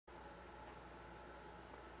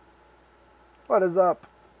What is up?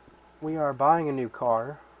 We are buying a new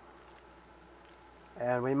car,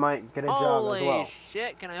 and we might get a job as Holy well.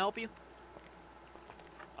 shit, can I help you?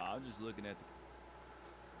 I'm just looking at the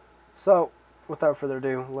So, without further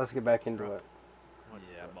ado, let's get back into truck. it.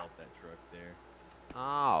 Yeah, I bought that truck there.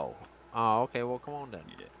 Oh. Oh, okay, well, come on then.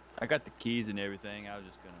 Yeah. I got the keys and everything. I was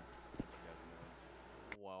just gonna let you guys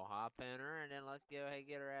know. Well, hop in her, and then let's go ahead and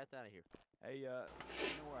get her ass out of here. Hey, you know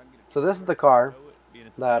where I can get a So tow this is the truck car tow it, being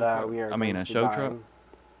it's a that tow truck? we are I going mean, to a be show truck?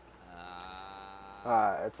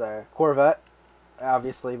 buying. It's a Corvette,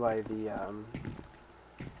 obviously by the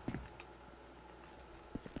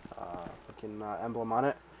fucking emblem on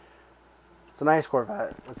it. It's a nice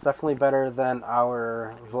Corvette. It's definitely better than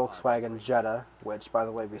our Volkswagen Jetta, which, by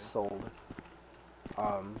the way, we sold.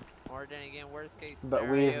 Or then again, worst case But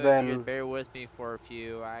scenario, we've if you been just bear with me for a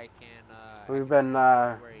few, I can, we've been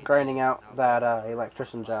grinding out that electrician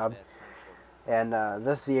electrician job, and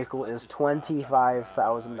this vehicle is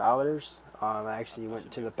 $25,000. I actually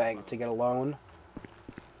went to the bank to get a loan,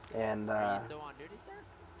 and Are you still on duty, sir?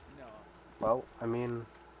 No. well, I mean,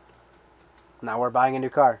 now we're buying a new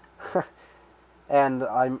car, and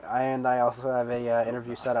I also have a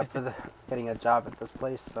interview set up for getting a job at this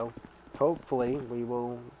place. So hopefully we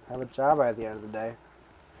will have a job by the end of the day.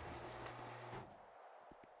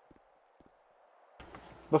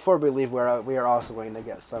 Before we leave, we are also going to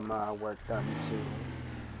get some work done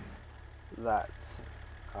to that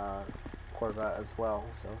Corvette as well.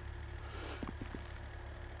 So.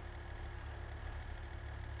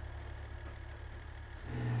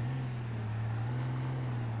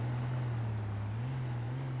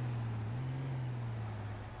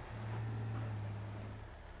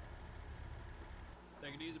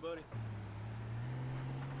 Take it easy, buddy.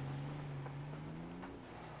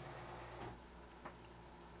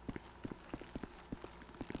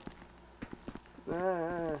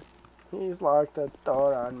 He's locked the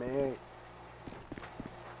door on me.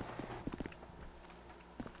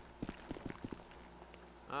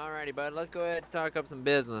 Alrighty, bud, let's go ahead and talk up some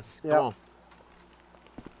business. Yep. Come on.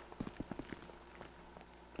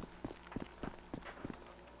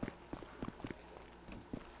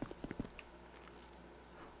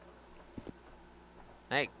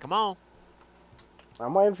 Hey, come on.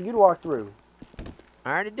 I'm waiting for you to walk through.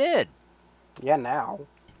 I already did. Yeah, now.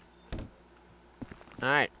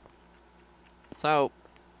 Alright. So.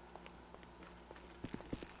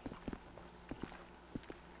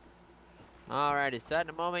 Alrighty, so at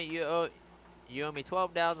the moment you owe me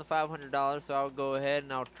 $12,500, so I'll go ahead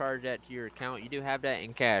and I'll charge that to your account. You do have that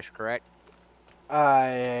in cash, correct?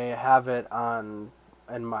 I have it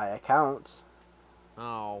in my accounts.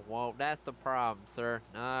 Oh, well, that's the problem, sir.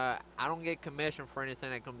 I don't get commission for anything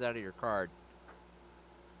that comes out of your card.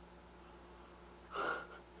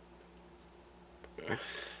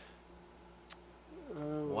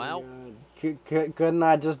 Oh Well, couldn't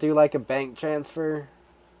I just do like a bank transfer?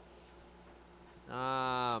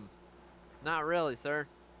 not really, sir.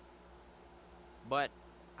 But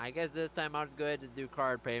I guess this time I'll just go ahead and just do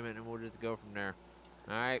card payment and we'll just go from there.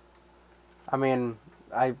 Alright? I mean,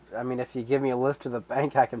 I mean, if you give me a lift to the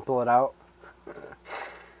bank, I can pull it out.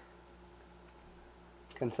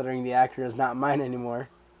 Considering the Acura is not mine anymore.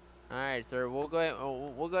 Alright, sir. We'll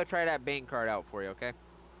go try that bank card out for you, okay?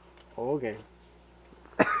 Okay.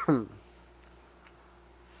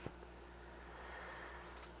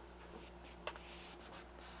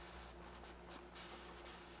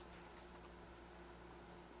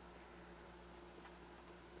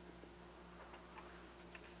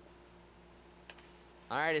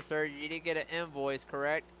 Alrighty, sir. You did get an invoice,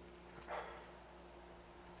 correct?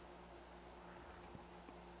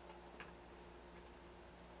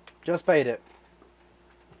 Just paid it.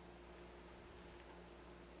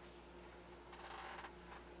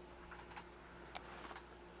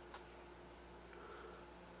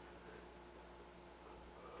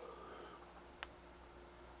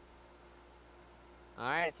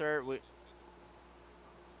 Alright, sir.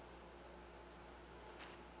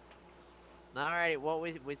 Alrighty, well,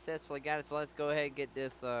 we successfully got it, so let's go ahead and get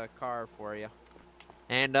this car for you.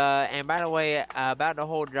 And by the way, about the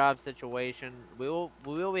whole job situation, we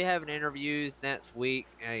will be having interviews next week.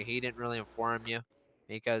 He didn't really inform you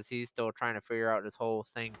because he's still trying to figure out this whole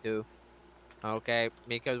thing too. Okay,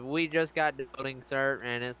 because we just got the building, sir,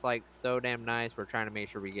 and it's like so damn nice. We're trying to make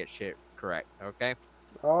sure we get shit correct. Okay.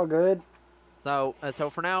 All good. So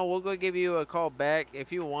for now, we'll go give you a call back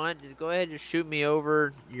if you want. Just go ahead and just shoot me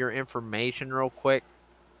over your information real quick.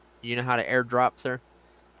 You know how to airdrop, sir?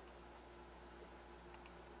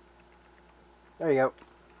 There you go.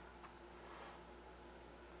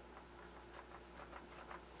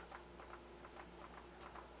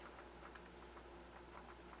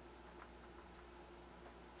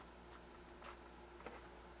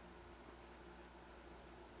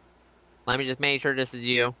 Let me just make sure this is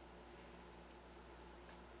you.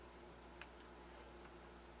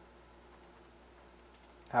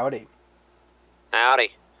 Howdy.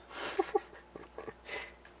 Howdy.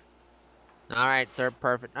 All right, sir.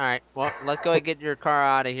 Perfect. All right. Well, let's go ahead and get your car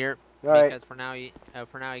out of here. All right. Because for now, you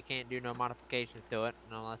can't do no modifications to it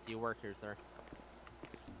unless you work here, sir.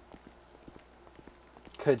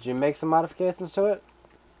 Could you make some modifications to it?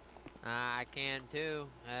 I can too.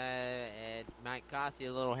 It might cost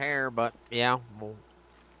you a little hair, but yeah. Well,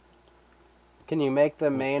 Can you make the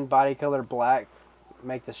main body color black,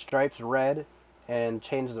 make the stripes red, and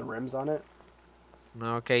change the rims on it?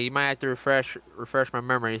 okay, you might have to refresh my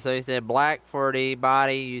memory. So you said black for the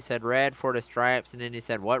body, you said red for the stripes, and then you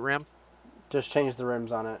said what rims? Just change the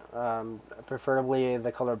rims on it. Preferably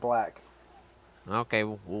the color black. Okay,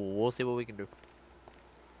 we'll see what we can do.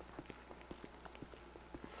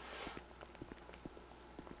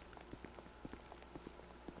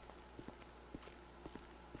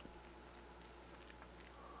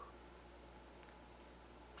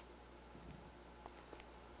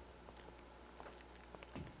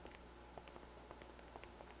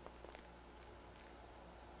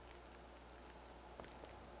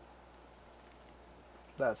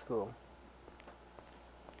 That's cool.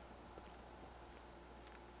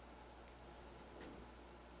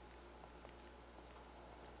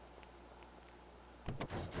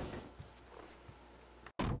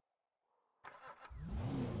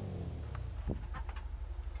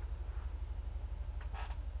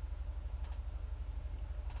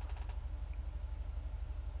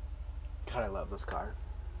 God, I love this car.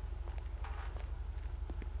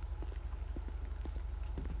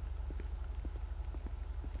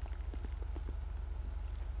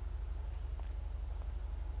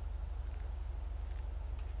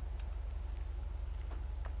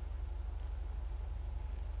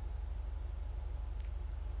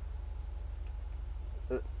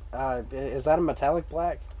 Is that a metallic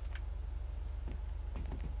black?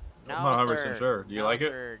 No, I'm not sir. 100% sure. Do you no, like it?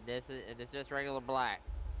 sir. It's just regular black.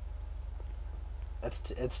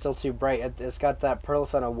 It's still too bright. It's got that pearl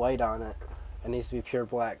son of white on it. It needs to be pure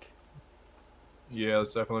black. Yeah,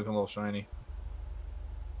 it's definitely looking a little shiny.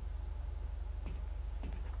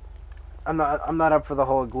 I'm not up for the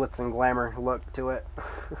whole glitz and glamour look to it.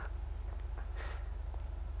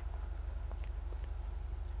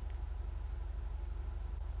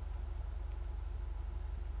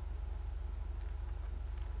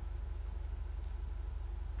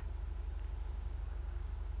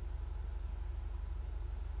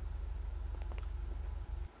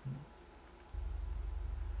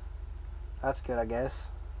 That's good, I guess.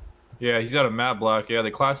 Yeah, he's got a matte black. Yeah, the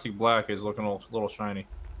classic black is looking a little shiny,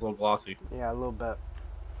 a little glossy. Yeah, a little bit.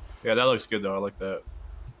 Yeah, that looks good though. I like that.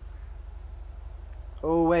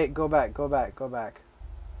 Oh wait, go back. No, go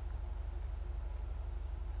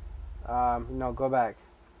back.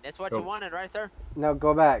 That's what Go. you wanted, right, sir? No,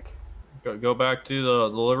 go back. Go back to the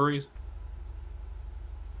liveries.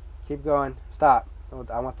 Keep going. Stop. Oh,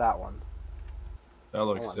 I want that one. That I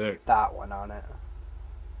looks want sick. that one on it.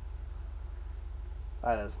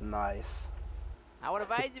 That is nice. I would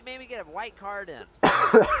advise you maybe get a white card in.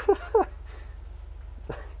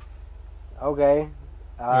 Okay.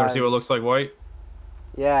 You want to see what it looks like white?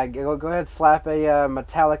 Yeah, go ahead and slap a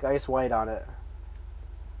metallic ice white on it.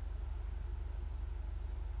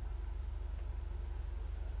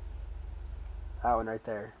 That one right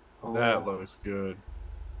there. Ooh, That looks good.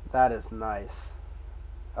 that is nice.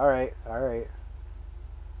 Alright.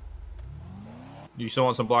 You still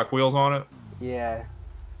want some black wheels on it? Yeah.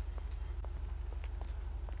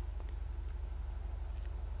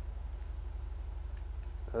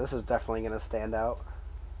 This is definitely going to stand out.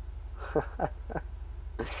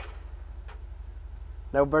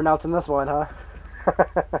 No burnouts in this one, huh?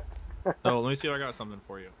 Oh, let me see if I got something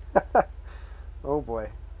for you. Oh boy.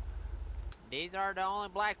 These are the only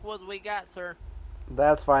black woods we got, sir.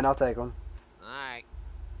 That's fine, I'll take them. Alright.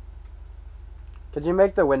 Could you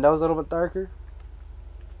make the windows a little bit darker?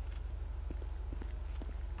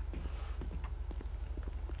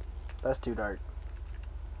 That's too dark.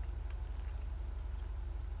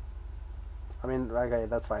 I mean, okay,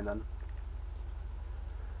 that's fine then.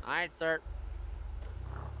 Alright, sir.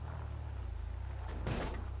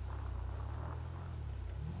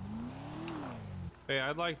 Hey,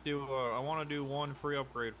 I'd like to. I want to do one free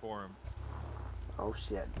upgrade for him. Oh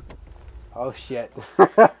shit. Oh shit. Hey,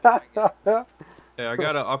 I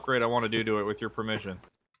got an upgrade I want to do to it with your permission.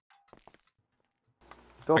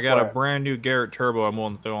 Go I got for a it. brand new Garrett Turbo I'm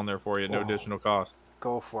willing to throw on there for you at no Whoa. additional cost.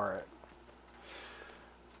 Go for it.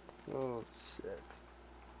 Oh shit.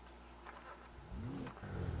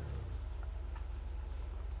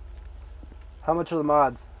 How much are the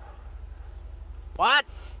mods? What?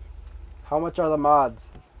 How much are the mods?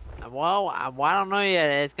 Well, I don't know yet.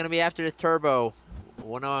 It's gonna be after this turbo.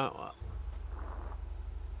 Well, no,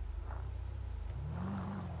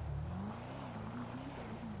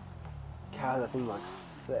 God, that thing looks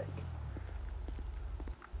sick.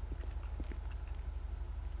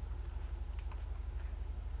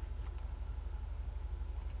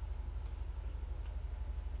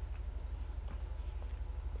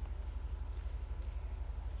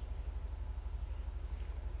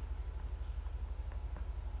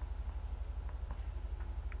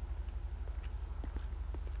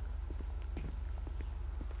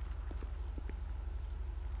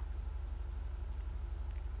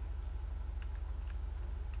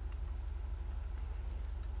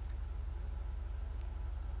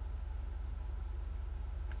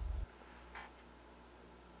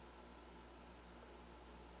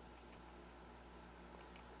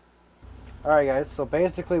 Alright guys, so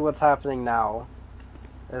basically what's happening now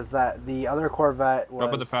is that the other Corvette Drop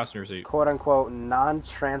in the was passenger seat. quote-unquote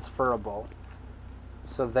non-transferable.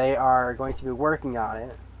 So they are going to be working on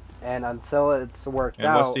it, and until it's worked And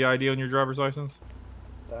out... what's the ID on your driver's license?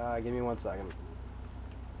 give me 1 second.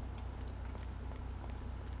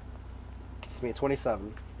 It's me,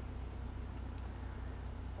 27.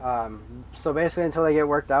 So basically until they get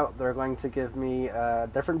worked out, they're going to give me a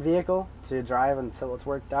different vehicle to drive until it's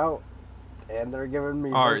worked out. And they're giving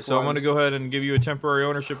me All right, this so one. I'm going to go ahead and give you a temporary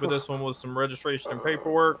ownership of this one with some registration and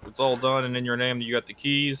paperwork. It's all done and in your name. You got the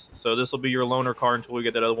keys. So this will be your loaner car until we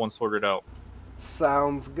get that other one sorted out.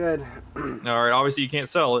 Sounds good. All right, obviously you can't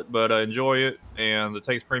sell it, but enjoy it, and it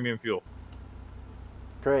takes premium fuel.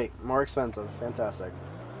 Great. More expensive. Fantastic.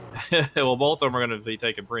 Well, both of them are going to be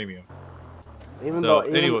taking premium. Even So, though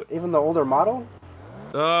anyway. even the older model?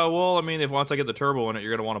 Well, I mean, if once I get the turbo in it,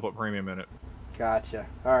 you're going to want to put premium in it. Gotcha.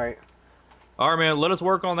 All right. All right, man. Let us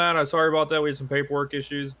work on that. I'm sorry about that. We had some paperwork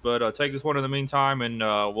issues, but take this one in the meantime, and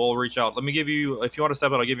we'll reach out. Let me give you, if you want to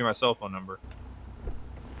step out, I'll give you my cell phone number.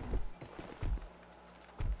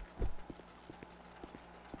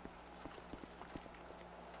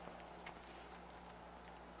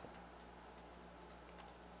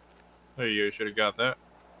 There you go. Should have got that.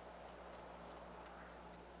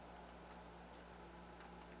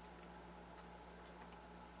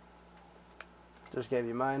 Just gave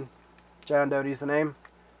you mine. John Dotie's the name.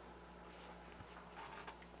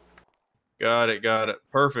 Got it. Got it.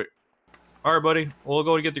 Perfect. All right, buddy. We'll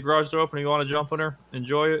go to get the garage door open. You want to jump in there?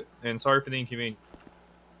 Enjoy it. And sorry for the inconvenience.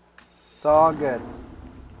 It's all good.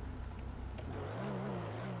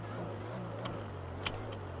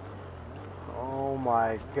 Oh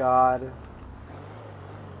my God.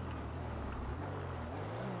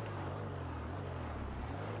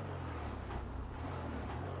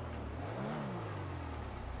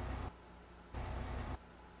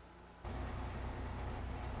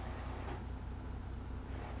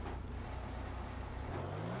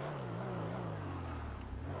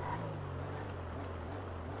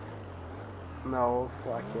 No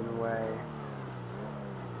fucking way.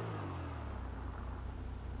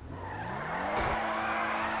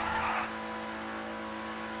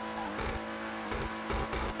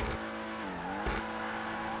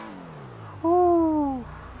 Whew.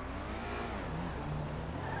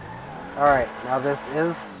 Alright, now this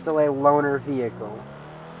is still a loaner vehicle,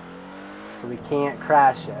 so we can't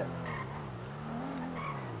crash it.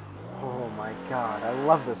 Oh my God, I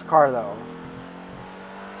love this car though.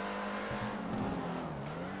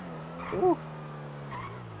 Ooh.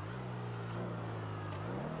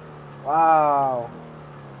 Wow.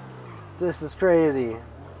 This is crazy.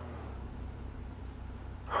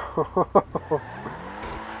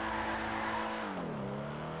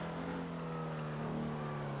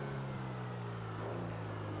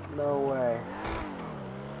 No way.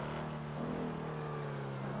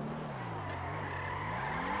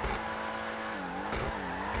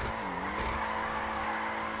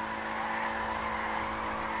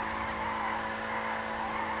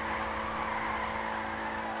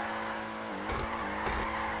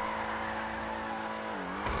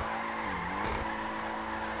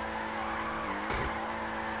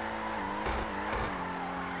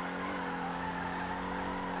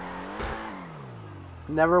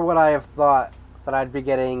 Never would I have thought that I'd be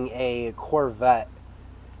getting a Corvette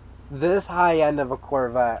this high end of a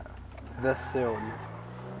Corvette this soon.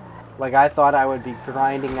 Like, I thought I would be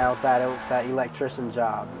grinding out that electrician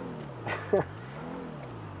job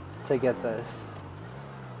to get this.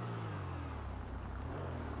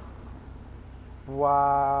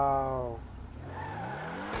 Wow.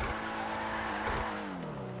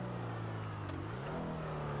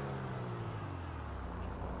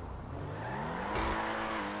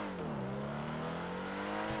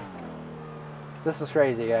 This is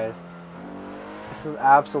crazy, guys. This is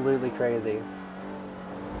absolutely crazy.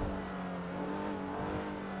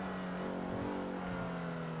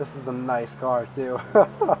 This is a nice car, too.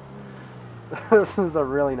 This is a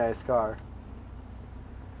really nice car.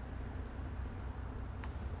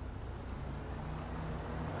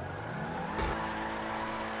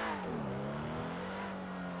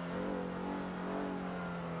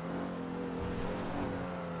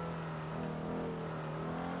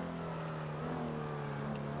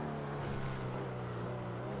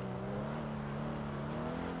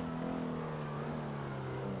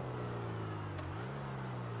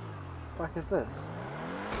 What the fuck is this?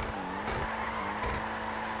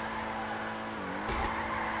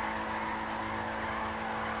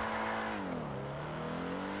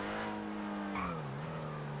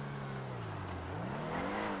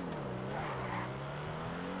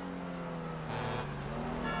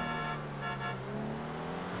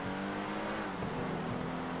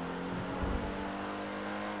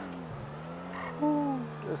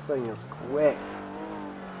 This thing is quick.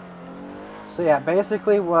 So yeah,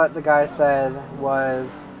 basically what the guy said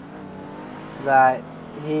was that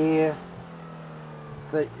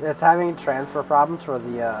it's having transfer problems for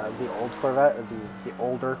the old Corvette, or the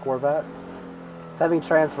older Corvette. It's having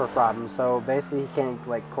transfer problems, so basically he can't,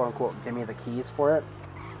 like, quote unquote give me the keys for it.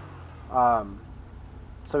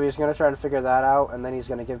 So he's gonna try to figure that out, and then he's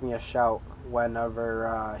gonna give me a shout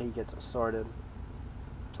whenever he gets it sorted.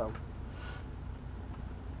 So.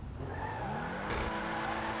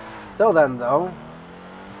 Till then, though,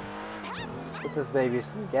 let's get this baby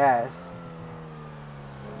some gas.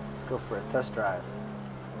 Let's go for a test drive.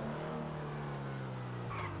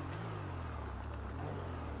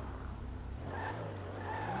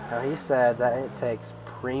 Now, he said that it takes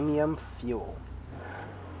premium fuel,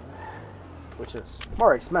 which is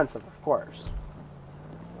more expensive, of course.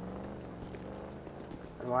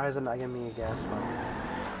 And why is it not giving me a gas pump?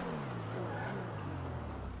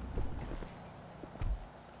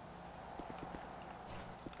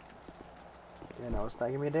 No, it's not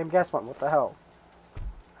giving me a damn gas pump. What the hell?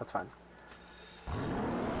 That's fine.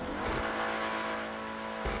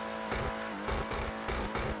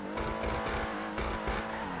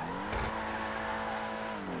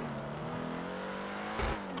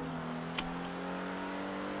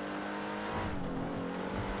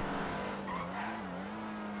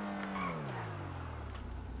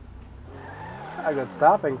 Got good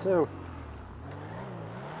stopping too.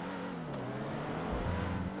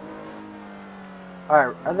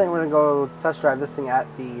 Alright, I think we're going to go test drive this thing at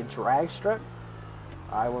the drag strip.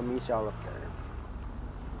 I will meet y'all up there.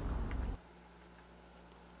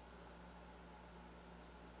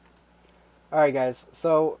 Alright guys,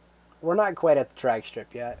 so we're not quite at the drag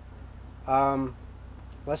strip yet.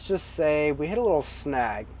 Let's just say we hit a little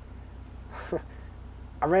snag.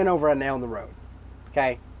 I ran over a nail in the road.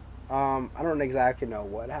 Okay? I don't exactly know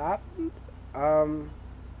what happened. But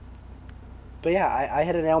yeah, I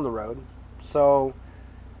hit a nail in the road. So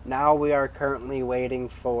now we are currently waiting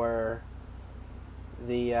for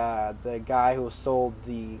the guy who sold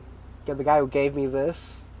the guy who gave me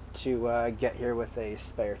this to get here with a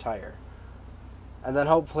spare tire, and then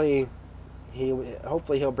hopefully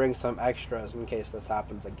he'll bring some extras in case this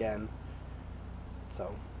happens again.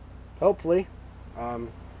 So hopefully,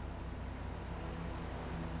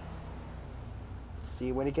 see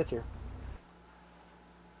you when he gets here.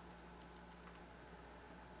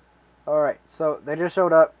 Alright, so they just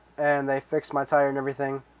showed up and they fixed my tire and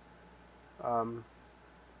everything.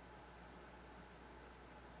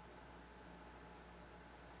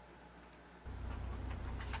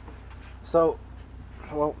 So,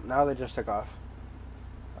 well, now they just took off.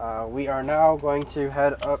 We are now going to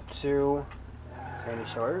head up to Sandy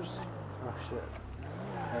Shores. Oh shit.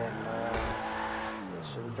 And this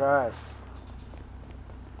should drive.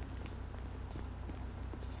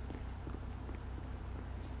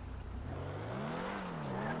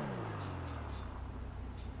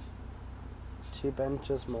 Ben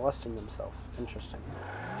just molesting himself. Interesting.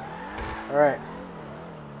 Alright.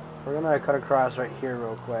 We're gonna cut across right here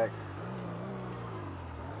real quick.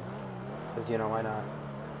 Because, you know, why not?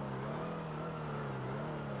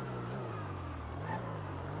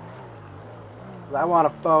 I want a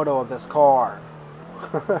photo of this car.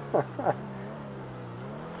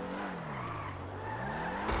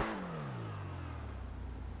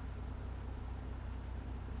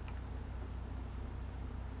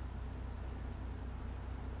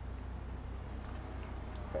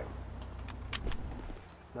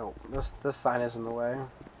 No, this sign is in the way.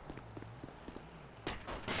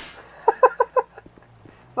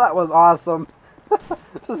 That was awesome.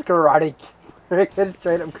 Just karate. Freaking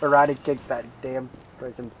straight up karate kicked that damn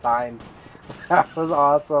freaking sign. That was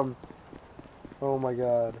awesome. Oh my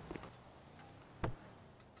god.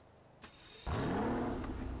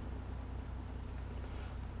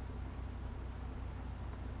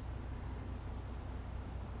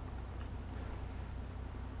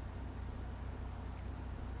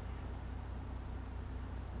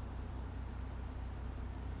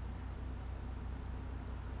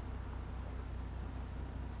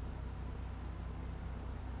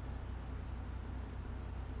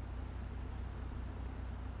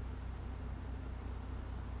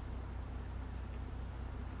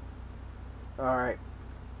 Alright.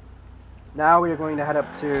 Now we are going to head up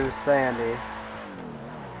to Sandy.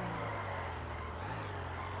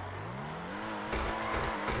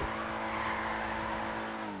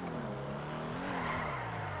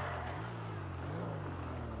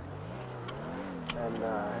 And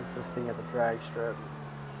hit this thing at the drag strip.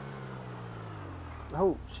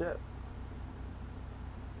 Oh, shit.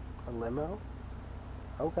 A limo?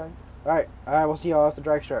 Okay. Alright, we'll see y'all at the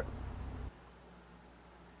drag strip.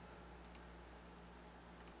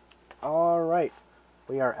 Alright,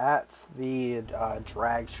 we are at the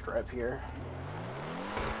drag strip here.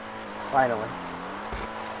 Finally.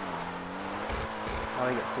 Now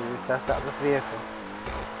we get to test out this vehicle.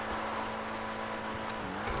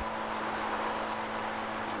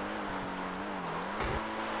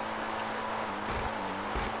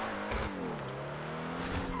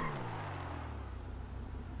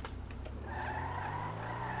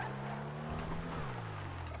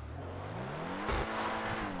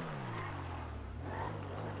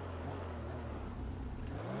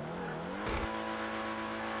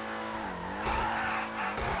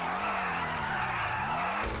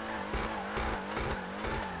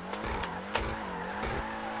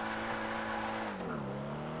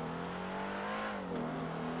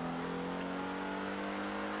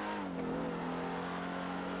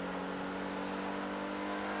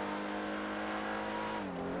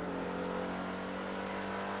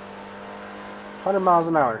 $100 miles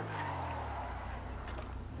an hour.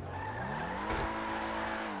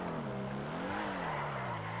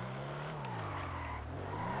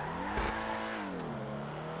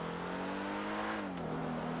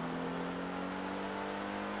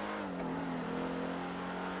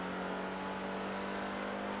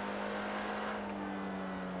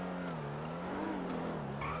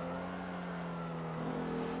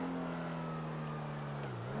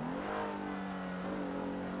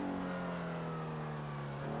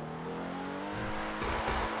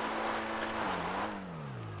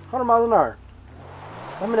 $100 miles an hour.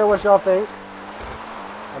 Let me know what y'all think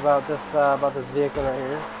about this vehicle right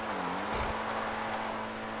here.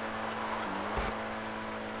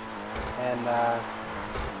 And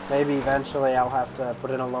maybe eventually I'll have to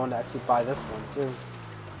put in a loan to actually buy this one too.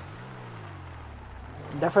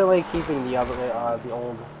 Definitely keeping the other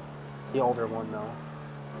the older one though.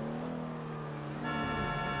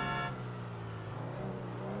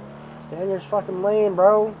 Stay in your fucking lane,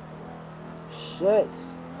 bro. Shit.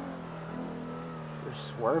 You're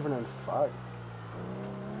swerving and fuck.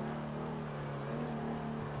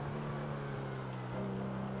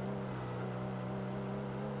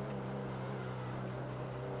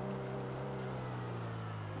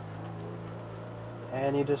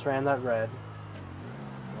 And you just ran that red.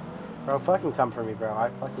 Bro, fucking come for me, bro. I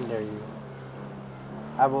fucking dare you.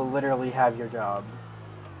 I will literally have your job.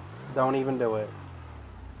 Don't even do it.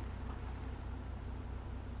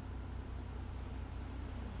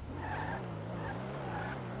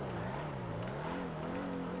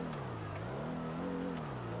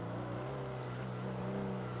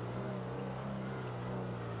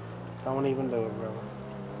 Don't even do it, bro.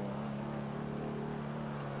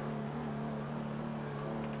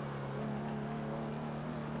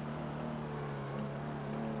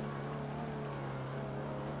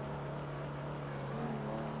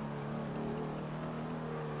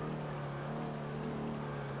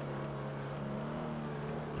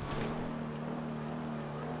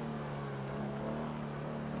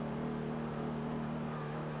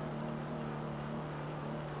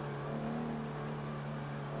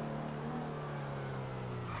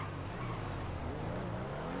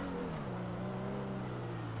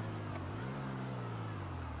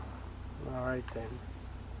 Alright then.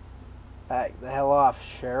 Back the hell off,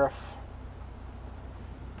 Sheriff.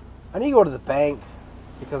 I need to go to the bank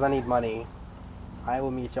because I need money. I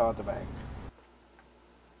will meet y'all at the bank.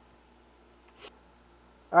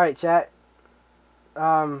 Alright, chat.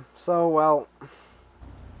 Well,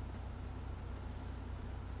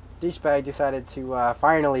 douchebag decided to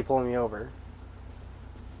finally pull me over.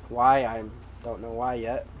 Why? I don't know why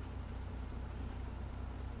yet.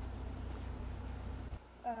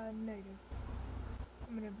 Negative.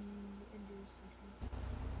 I'm gonna be injured.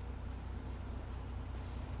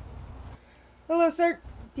 Hello, sir.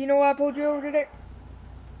 Do you know why I pulled you over today?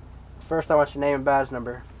 First, I want your name and badge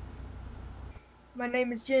number. My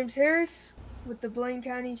name is James Harris with the Blaine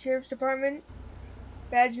County Sheriff's Department.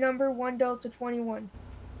 Badge number 1 Delta 21.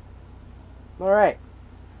 Alright.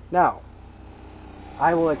 Now,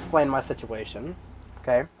 I will explain my situation.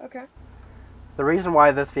 Okay? Okay. The reason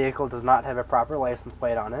why this vehicle does not have a proper license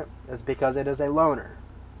plate on it is because it is a loaner.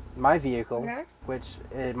 My vehicle,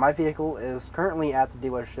 Okay. my vehicle is currently at the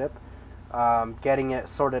dealership, getting it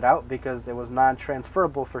sorted out because it was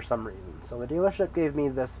non-transferable for some reason. So the dealership gave me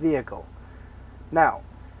this vehicle. Now,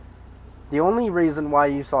 the only reason why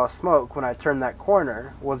you saw smoke when I turned that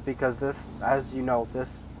corner was because this, as you know,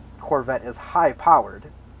 this Corvette is high-powered,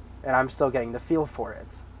 and I'm still getting the feel for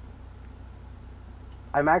it.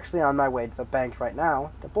 I'm actually on my way to the bank right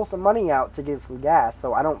now to pull some money out to get some gas,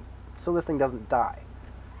 so this thing doesn't die.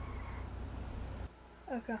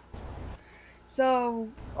 Okay. So.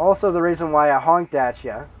 Also, the reason why I honked at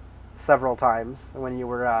you several times when you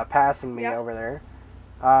were passing me over there,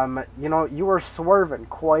 you know, you were swerving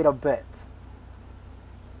quite a bit.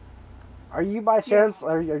 Are you by chance? Yes.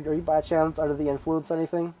 Are you by chance under the influence of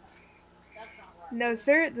anything? No,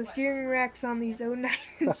 sir. The steering racks on these '09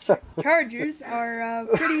 Chargers are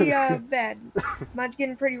pretty bad. Mine's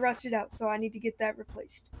getting pretty rusted out, so I need to get that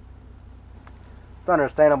replaced. It's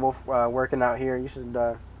understandable working out here. You should.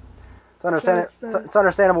 It's So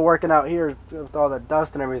understandable working out here with all the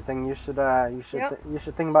dust and everything. You should. You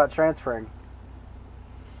should think about transferring.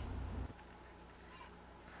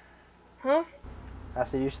 Huh? I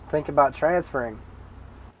said you should think about transferring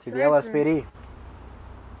to the LSPD.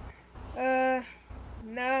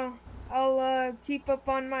 No. I'll keep up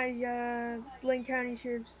on my Blaine County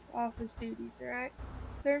Sheriff's Office duties. All right,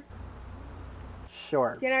 sir.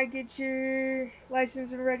 Sure. Can I get your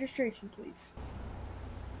license and registration, please?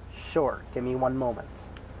 Sure. Give me one moment.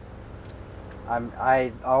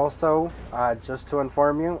 I also, just to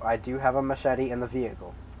inform you, I do have a machete in the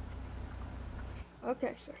vehicle.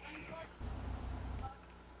 Okay, sir.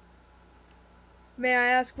 May I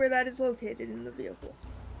ask where that is located in the vehicle?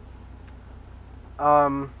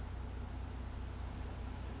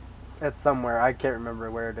 It's somewhere. I can't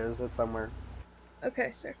remember where it is. It's somewhere.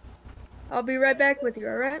 Okay, sir. I'll be right back with you,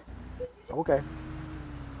 alright? Okay.